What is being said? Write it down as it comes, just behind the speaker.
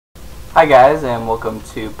Hi guys, and welcome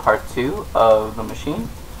to part 2 of the machine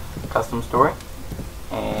custom story,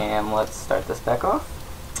 and let's start this back off.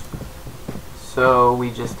 So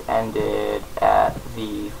we just ended at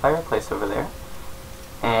the fireplace over there,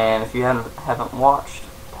 and if you haven't watched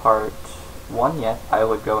part 1 yet, I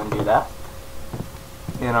would go and do that.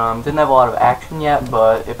 Didn't have a lot of action yet,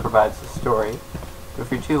 but it provides a story. But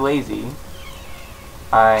if you're too lazy,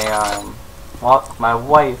 my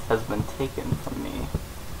wife has been taken from me.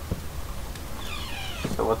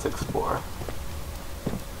 So let's explore.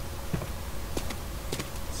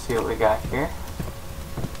 Let's see what we got here.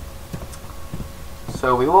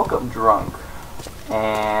 So we woke up drunk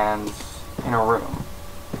and in a room,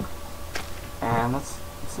 and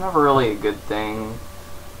it's never really a good thing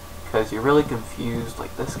because you're really confused,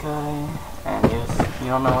 like this guy, and you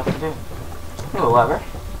don't know what to do. Ooh, a lever.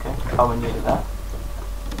 Okay, probably needed that.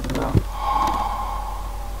 So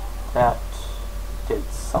that did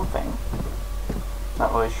something.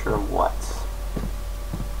 Not really sure what,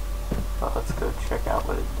 but let's go check out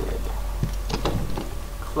what it did.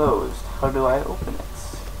 Closed. How do I open it?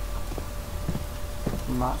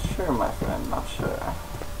 Not sure, my friend, not sure.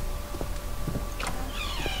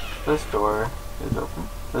 This door is open.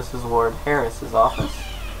 This is Lord Harris's office.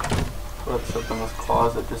 So let's open this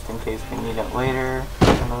closet just in case we need it later.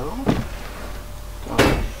 Hello?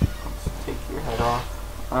 Let's take your head off.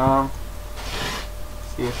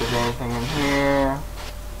 See if there's anything in here.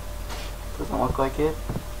 Doesn't look like it.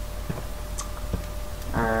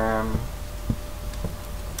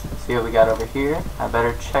 See what we got over here. I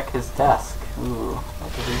better check his desk. Ooh,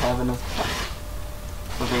 what does he have in his desk?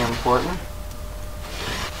 Something important?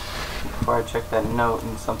 Before I check that note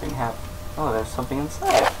and something happened. Oh, there's something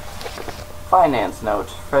inside. Finance note.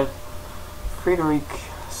 Friedrich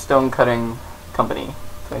Stone Cutting Company.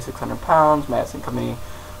 2,600 pounds. Madison Company.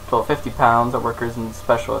 Total 50 pounds. A workers and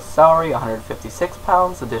specialist salary 156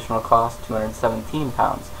 pounds. Additional cost 217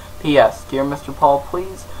 pounds. P.S. Dear Mr. Paul,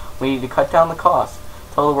 please, we need to cut down the cost.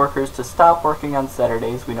 Tell the workers to stop working on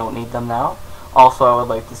Saturdays. We don't need them now. Also, I would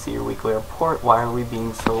like to see your weekly report. Why are we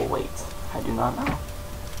being so late? I do not know.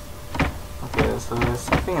 Okay, so there's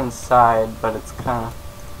something inside, but it's kind of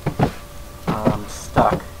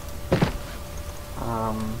stuck.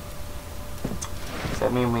 Does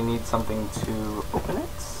that mean we need something to open it?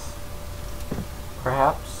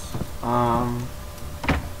 Perhaps?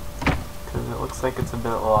 Because it looks like it's a bit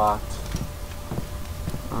locked.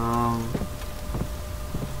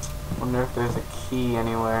 Wonder if there's a key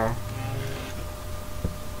anywhere.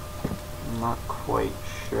 I'm not quite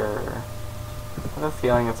sure. I have a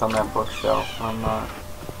feeling it's on that bookshelf, but I'm not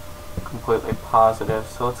completely positive.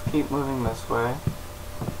 So let's keep moving this way.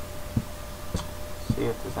 See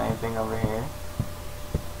if there's anything over here.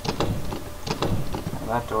 And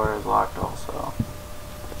that door is locked also.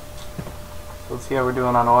 So let's see how we're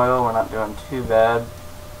doing on oil. We're not doing too bad.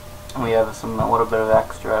 We have a little bit of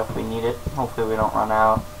extra if we need it. Hopefully we don't run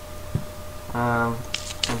out.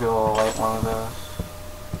 Maybe we'll light one of those.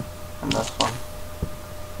 And this one.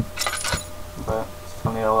 But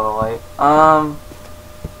still need a little light. I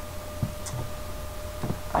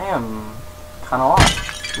am kinda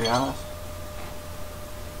lost, to be honest.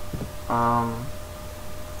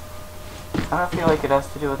 Kinda feel like it has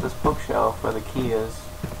to do with this bookshelf where the key is.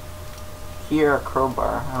 Key or a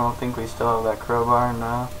crowbar? I don't think we still have that crowbar,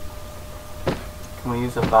 no. Can we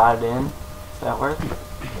use a violin? Does that work?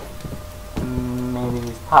 Maybe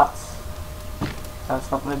these pots have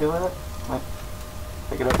something to do with it? Wait,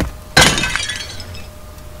 pick it up.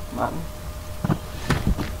 Mutton.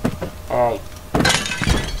 Hey.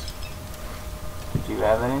 Did you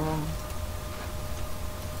have anything?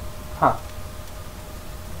 Huh.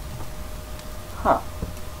 Huh.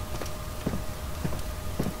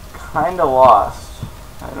 Kinda lost.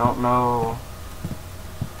 I don't know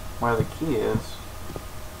where the key is.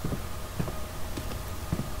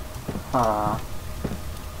 Huh.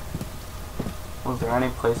 Was there any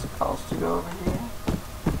place else to go over here?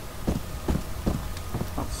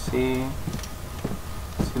 Let's see.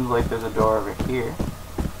 Seems like there's a door over here.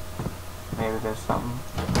 Maybe there's something.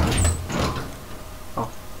 Oh.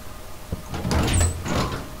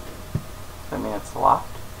 Does that mean it's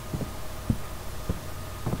locked?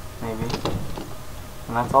 Maybe.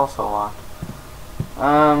 And that's also locked.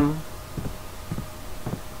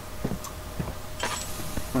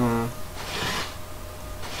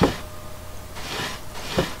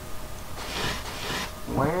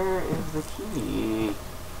 Where is the key?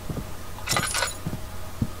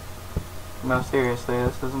 No, seriously,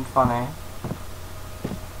 this isn't funny.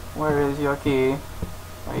 Where is your key?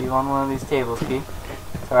 Are you on one of these tables, Key?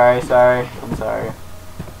 Sorry, I'm sorry.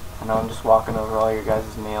 I know I'm just walking over all your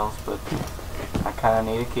guys' meals, but I kind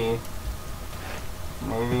of need a key.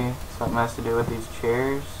 Maybe something has to do with these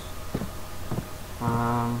chairs.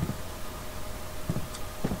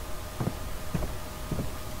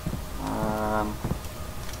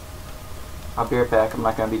 I'll be right back. I'm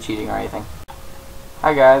not going to be cheating or anything.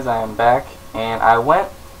 Hi guys, I am back, and I went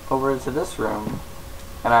over to this room,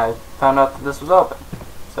 and I found out that this was open.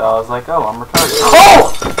 So I was like, oh, I'm retarded.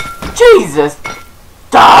 Oh! Jesus!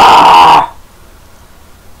 Ah!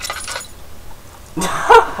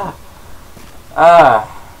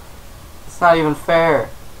 It's not even fair.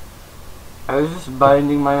 I was just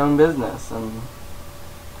minding my own business, and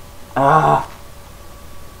well,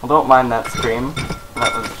 don't mind that scream.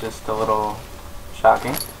 That was just a little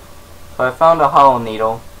shocking. So I found a hollow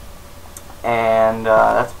needle, and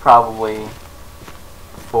that's probably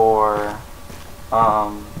for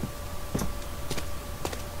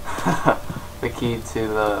the key to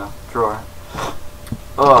the drawer.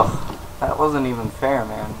 Ugh, that wasn't even fair,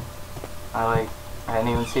 man. I didn't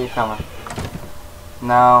even see it coming.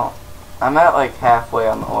 Now, I'm at like halfway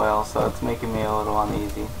on the oil, so it's making me a little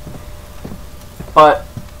uneasy. But,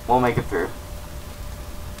 we'll make it through.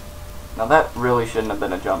 Now that really shouldn't have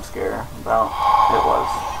been a jump scare, but it was.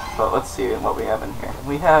 So let's see what we have in here.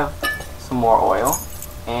 We have some more oil,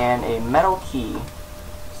 and a metal key.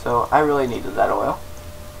 So I really needed that oil.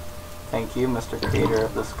 Thank you, Mr. Creator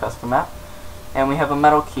of this custom map. And we have a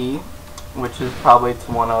metal key, which is probably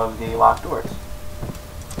to one of the locked doors.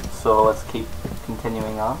 So let's keep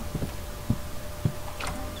continuing on.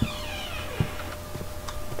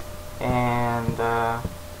 And so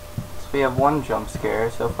we have one jump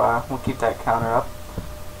scare so far. We'll keep that counter up.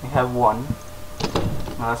 We have one.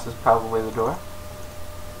 Now this is probably the door.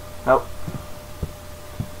 Nope.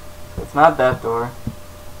 It's not that door.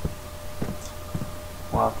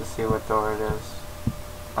 We'll have to see what door it is.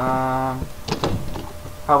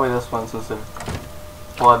 Probably this one since there's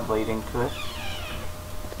blood leading to it.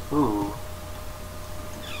 Ooh.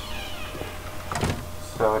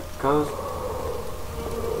 So it goes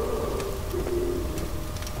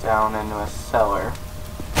down into a cellar.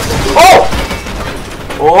 Oh!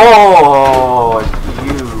 Oh,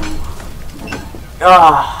 you.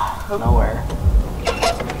 Nowhere.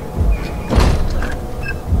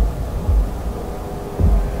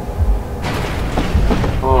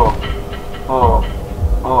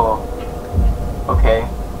 Okay.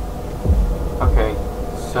 Okay,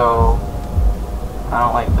 so I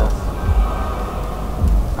don't like this.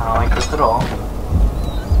 I don't like this at all.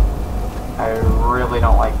 I really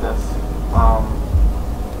don't like this.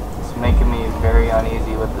 It's making me very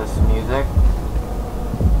uneasy with this music.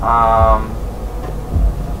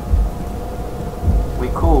 We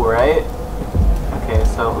cool, right? Okay,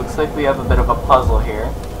 so it looks like we have a bit of a puzzle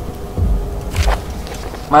here.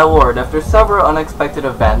 My lord, after several unexpected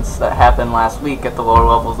events that happened last week at the lower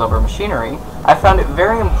levels of our machinery, I found it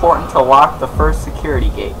very important to lock the first security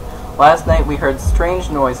gate. Last night we heard strange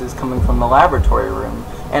noises coming from the laboratory room,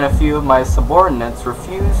 and a few of my subordinates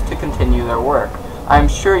refused to continue their work. I am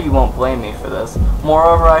sure you won't blame me for this.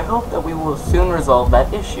 Moreover, I hope that we will soon resolve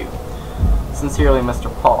that issue. Sincerely, Mr.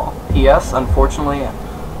 Paul. P.S. Unfortunately,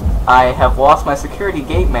 I have lost my security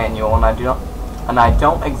gate manual, and I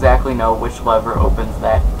don't exactly know which lever opens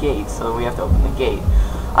that gate, so we have to open the gate.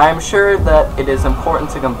 I am sure that it is important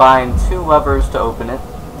to combine two levers to open it.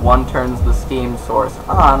 One turns the steam source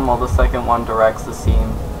on, while the second one directs the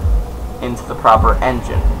steam into the proper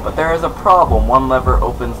engine. But there is a problem. One lever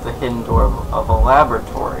opens the hidden door of a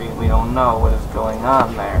laboratory. We don't know what is going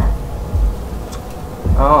on there.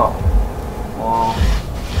 Oh. Well,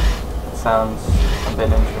 it sounds a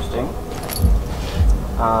bit interesting.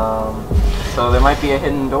 So there might be a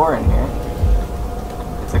hidden door in here.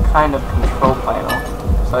 It's a kind of control panel.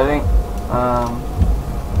 So I think,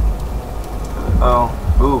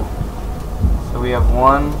 ooh. So we have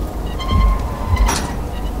one.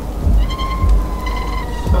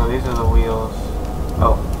 So these are the wheels.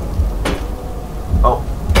 Oh.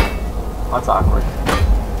 That's awkward.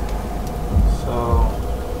 So,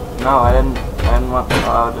 no, I didn't want,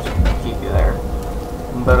 I'll just keep you there.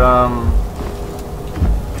 But,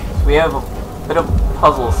 so we have a bit of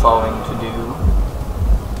puzzle solving to do.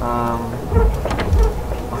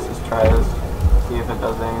 Let's just try this, see if it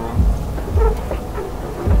does anything.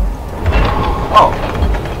 Oh!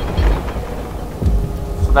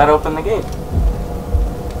 So that opened the gate.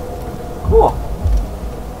 Cool.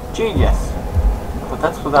 Genius. But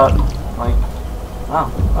that's without, like, oh,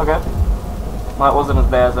 okay. Well, that wasn't as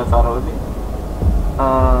bad as I thought it would be.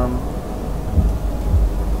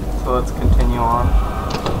 So let's continue on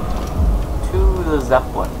to the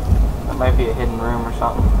Zeppelin. That might be a hidden room or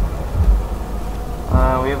something.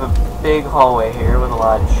 We have a big hallway here with a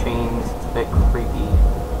lot of chains. It's a bit creepy.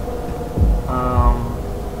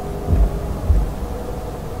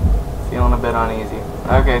 Feeling a bit uneasy.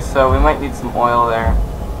 Okay, so we might need some oil there.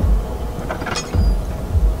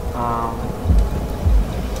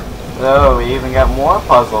 Oh, we even got more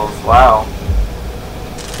puzzles. Wow.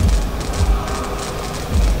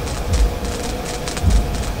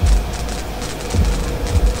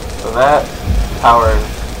 So that powers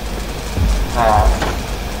that.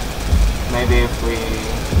 Maybe if we...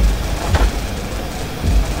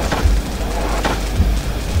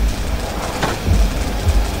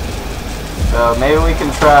 So maybe we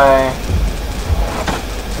can try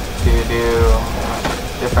to do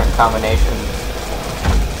different combinations.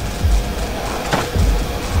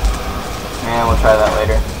 And we'll try that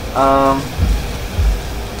later.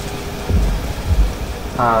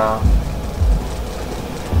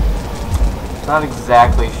 Not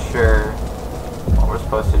exactly sure what we're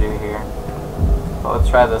supposed to do here. But let's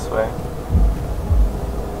try this way.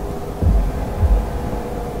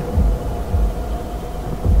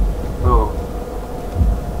 Ooh.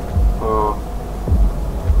 Ooh.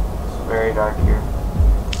 It's very dark here.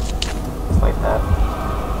 It's like that.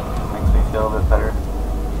 Makes me feel a bit better.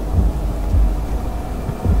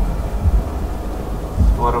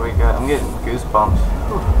 So what do we got? I'm getting goosebumps.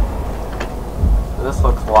 Whew. So this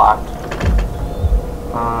looks locked.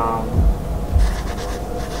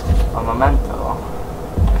 A memento.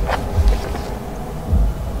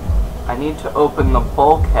 I need to open the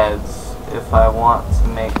bulkheads if I want to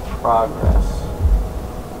make progress.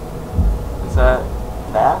 Is that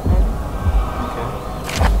maybe?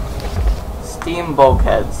 Okay. Steam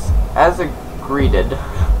bulkheads. As agreed,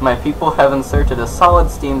 my people have inserted a solid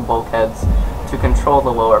steam bulkheads to control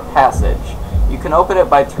the lower passage. You can open it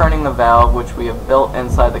by turning the valve which we have built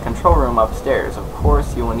inside the control room upstairs. Of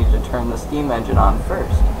course, you will need to turn the steam engine on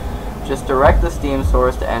first. Just direct the steam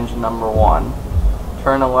source to engine number 1.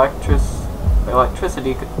 Turn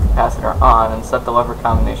electricity capacitor on and set the lever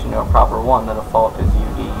combination to a proper one. The default is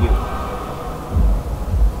UDU.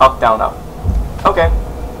 Up, down, up. Okay,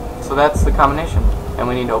 so that's the combination, and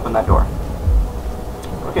we need to open that door.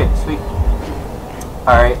 Okay, sweet.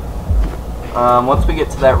 Alright. Once we get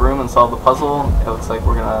to that room and solve the puzzle, it looks like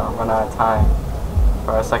we're gonna run out of time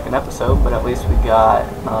for our second episode, but at least we got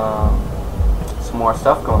some more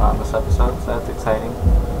stuff going on this episode, so that's exciting.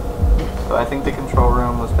 So I think the control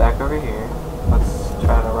room was back over here. Let's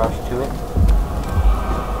try to rush to it.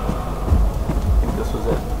 I think this was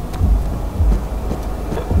it.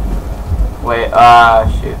 Wait,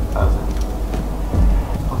 shoot, that was it.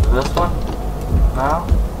 Was it this one? No?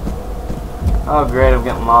 Oh great, I'm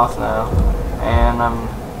getting lost now. And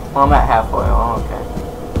I'm at halfway. Oh, okay.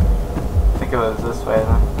 I think it was this way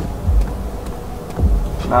then.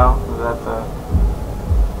 No? Was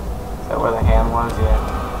that where the hand was? Yeah.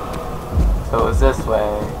 So it was this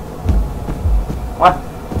way. What?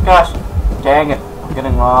 Gosh, dang it. I'm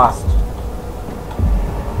getting lost.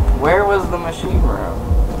 Where was the machine room?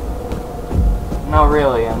 No,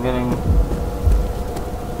 really, I'm getting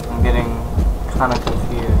kind of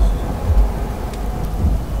confused.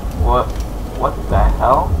 What the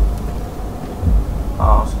hell?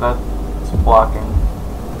 Oh, so that's blocking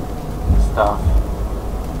stuff.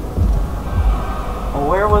 Well,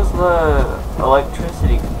 where was the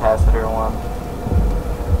electricity capacitor one?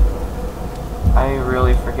 I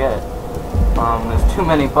really forget. There's too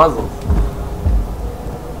many puzzles.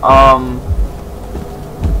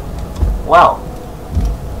 Well.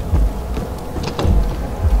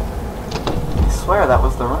 I swear that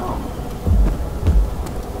was the room.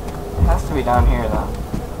 It has to be down here, though.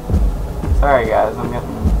 Sorry, guys, I'm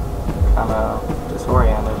getting kind of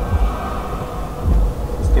disoriented.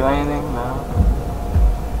 Let's do anything? No.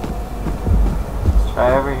 Let's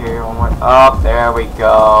try over here one more. Oh, there we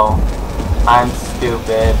go. I'm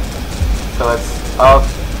stupid. So it's up,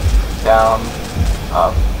 down,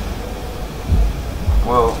 up.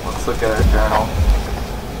 Whoa, let's look at our journal.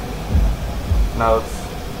 Notes.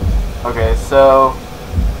 Okay, so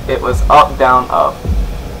it was up, down, up.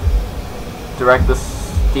 Direct the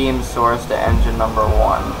steam source to engine number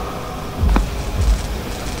 1.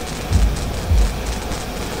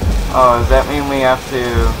 Oh, does that mean we have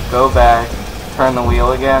to go back, turn the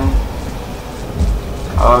wheel again?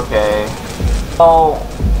 Okay. Oh,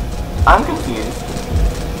 I'm confused.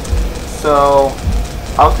 So,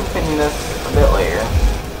 I'll continue this a bit later.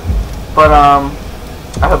 But,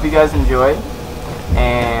 I hope you guys enjoyed.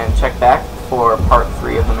 And check back for part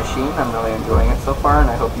 3 of the machine. I'm really enjoying it so far, and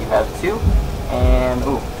I hope you have too. And,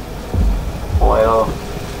 ooh, oil,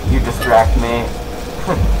 you distract me.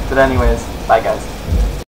 But anyways, bye guys.